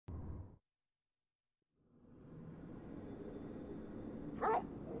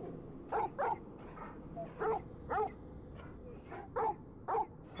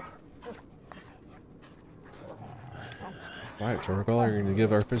Right, Torgal, you're gonna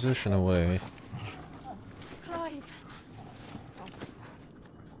give our position away. Clive.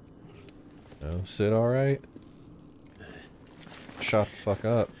 No, Sid alright? Shut the fuck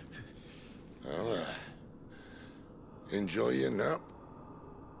up. Well, enjoy your nap.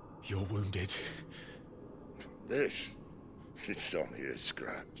 You're wounded. This, it's only a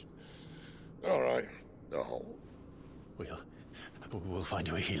scratch. All right, the hole. We'll find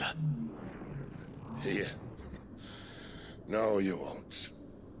you a healer. Here. No, you won't.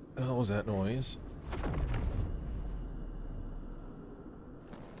 What the hell was that noise?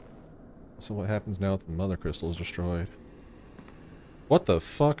 So what happens now if the mother crystal is destroyed? What the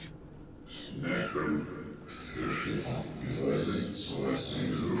fuck?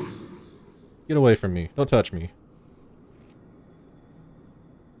 Get away from me. Don't touch me.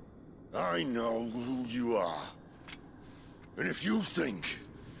 I know who you are. And if you think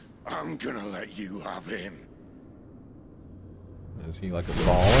I'm gonna let you have him... Is he like a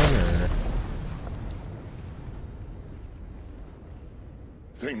fallen, or...?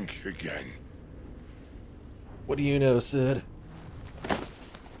 Think again. What do you know, Sid?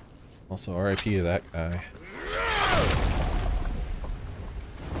 Also, R.I.P. to that guy.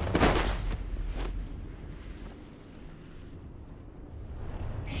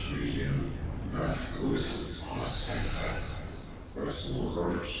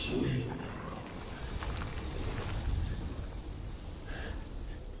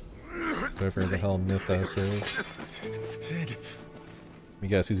 Whatever the hell Mythos is. Sid. I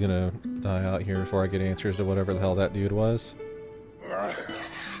guess he's gonna die out here before I get answers to whatever the hell that dude was.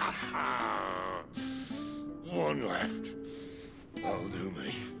 One left. That'll do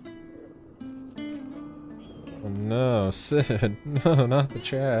me. Oh no, Sid. No, not the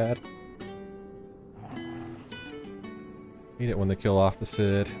Chad. Hate it when they kill off the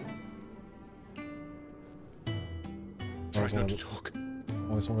Sid. Try not to talk.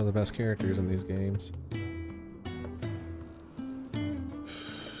 Always one of the best characters in these games.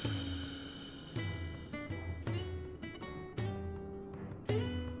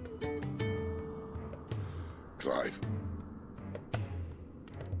 Clive.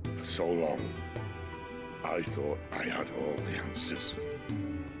 For so long, I thought I had all the answers.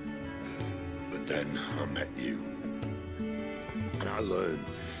 But then I met you. And I learned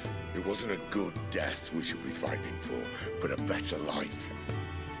it wasn't a good death we should be fighting for, but a better life.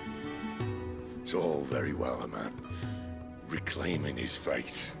 It's all very well, a man reclaiming his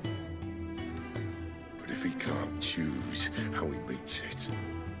fate. But if he can't choose how he meets it,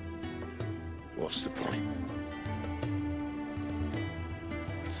 what's the point?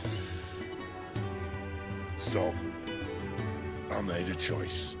 So, I made a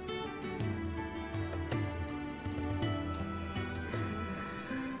choice.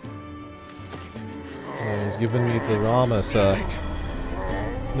 Oh, he's giving me the Rama suck.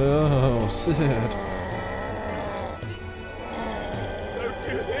 No, Sid. Don't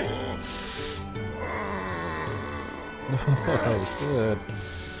do this. No, Sid.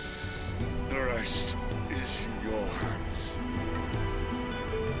 The rest is in your hands.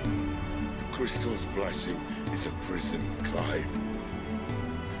 The crystal's blessing is a prison, Clive.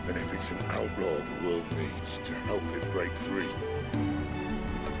 And if it's an outlaw the world needs to help it break free.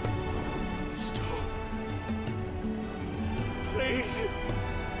 Stop. Please.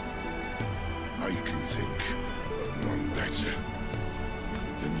 I can think of none better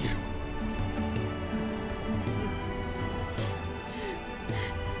than you.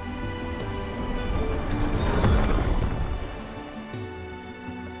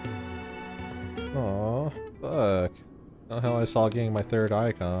 Aw, fuck. Not how I saw getting my third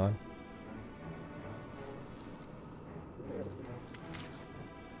icon.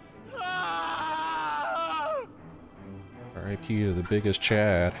 R.I.P. to the biggest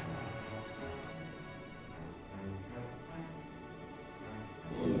Chad.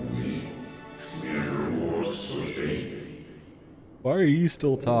 Why are you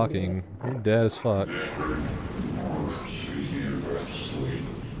still talking? You're dead as fuck.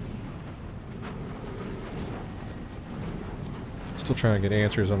 Still trying to get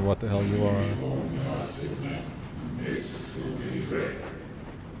answers on what the hell you are.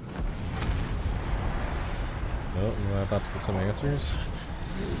 Oh, am I about to get some answers?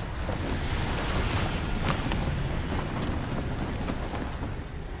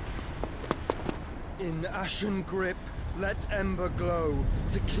 In ashen grip, let ember glow,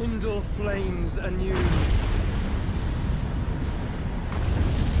 to kindle flames anew.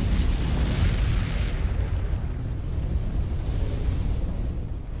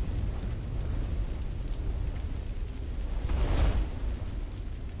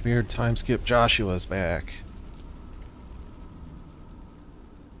 Weird time skip Joshua's back.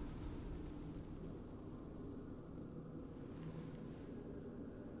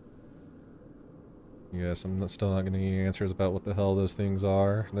 guess I'm still not getting any answers about what the hell those things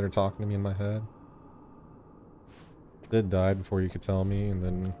are that are talking to me in my head. Did die before you could tell me, and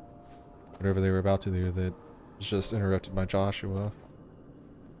then whatever they were about to do that was just interrupted by Joshua.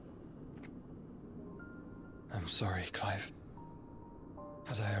 I'm sorry, Clive.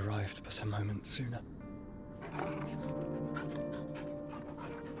 Had I arrived but a moment sooner.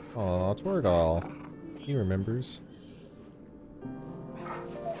 Aw, Torgal. He remembers.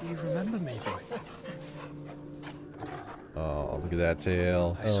 Do you remember me, boy? Oh, look at that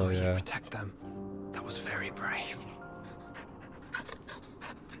tail. I saw Oh you yeah. protect them. That was very brave.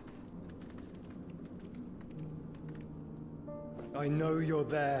 I know you're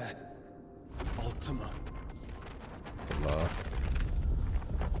there, Ultima. Ultima.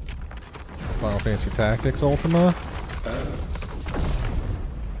 Final Fantasy Tactics Ultima?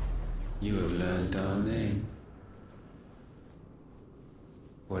 You have learned our name.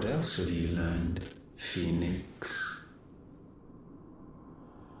 What else have you learned, Phoenix?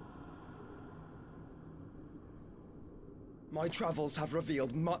 My travels have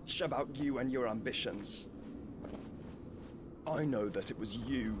revealed much about you and your ambitions. I know that it was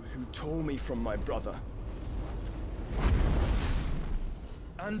you who tore me from my brother.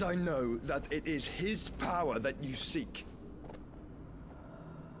 And I know that it is his power that you seek.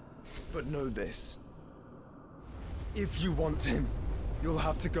 But know this. If you want him, you'll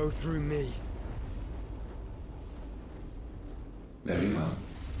have to go through me. Very well.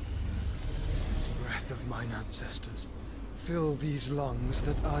 Breath of mine ancestors, fill these lungs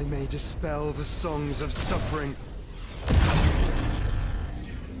that I may dispel the songs of suffering.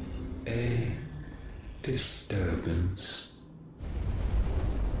 A disturbance.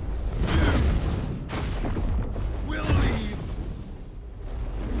 Will leave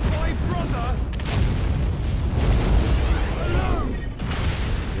my brother alone.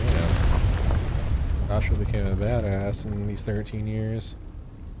 Yeah. Joshua became a badass in these 13 years.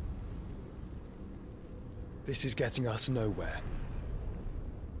 This is getting us nowhere.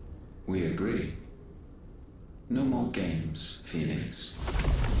 We agree. No more games, Phoenix.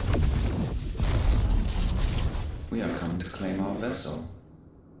 We have come to claim our vessel.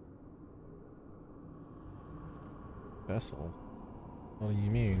 Vessel? What do you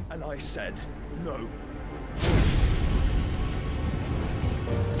mean? And I said no.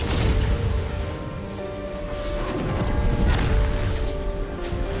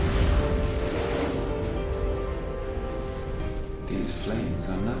 These flames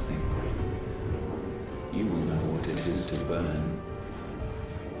are nothing. You will know what it is to burn.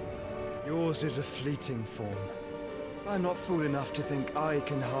 Yours is a fleeting form. I'm not fool enough to think I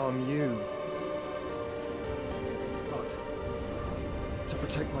can harm you. But to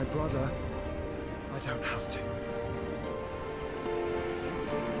protect my brother, I don't have to.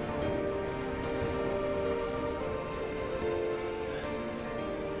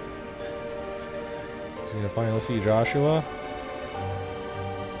 Is he gonna finally see Joshua?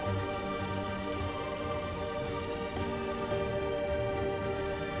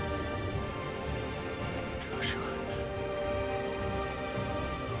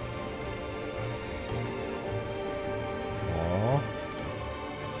 Aww.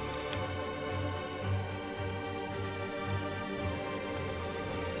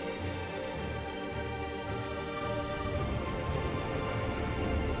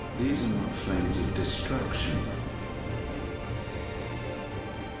 These are not flames of destruction.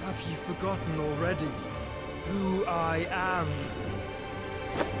 Have you forgotten already who I am?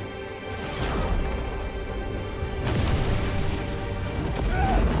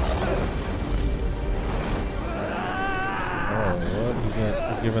 Oh,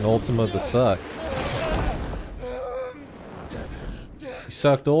 what? He's giving Ultima the suck. He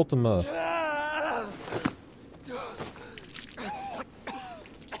sucked Ultima.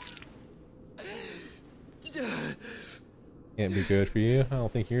 Can't be good for you. I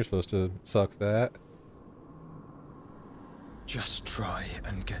don't think you're supposed to suck that. Just try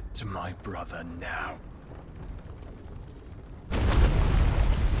and get to my brother now.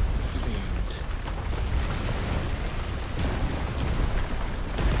 Fiend.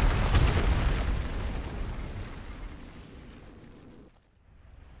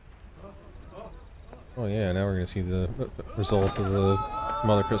 Oh yeah, now we're gonna see the results of the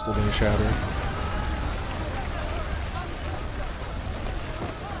Mother Crystal being shattered.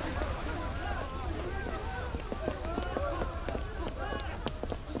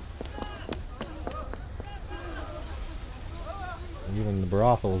 Even the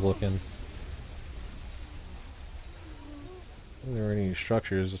brothel was looking. Are there any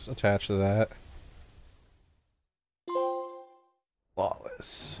structures attached to that?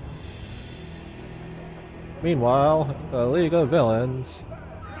 Flawless. Meanwhile, the League of Villains.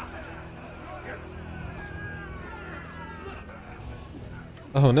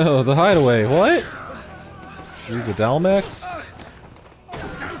 Oh no, the hideaway. What? Use the Dalmex?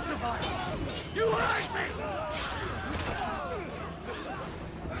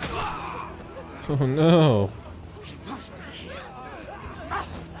 Oh no. Must be here.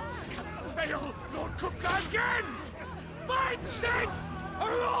 Must! Fail, Lord Cook again! Find Sid!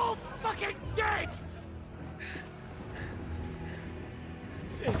 Are all fucking dead!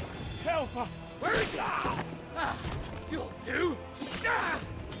 Sid, help us! Where is he? You'll do!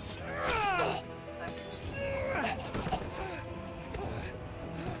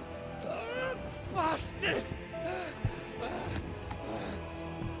 Bastard!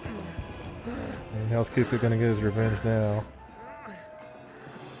 How's Cuckoo gonna get his revenge now?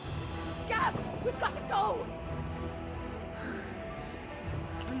 Gab, we've got to go!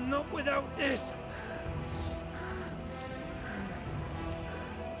 Not without this!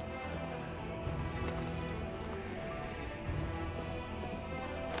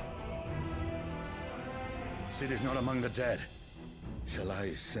 Sid is not among the dead. Shall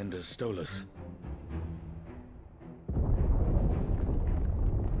I send a Stolas?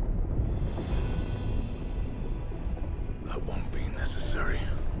 That won't be necessary.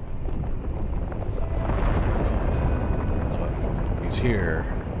 He's here.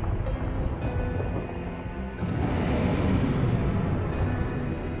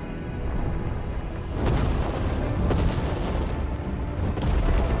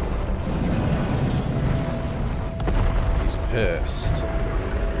 He's pissed.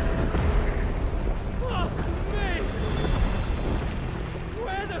 Fuck me!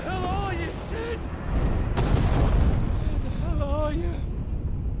 Where the hell are you, Sid? Where the hell are you?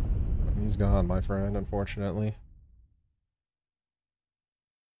 He's gone, my friend, unfortunately.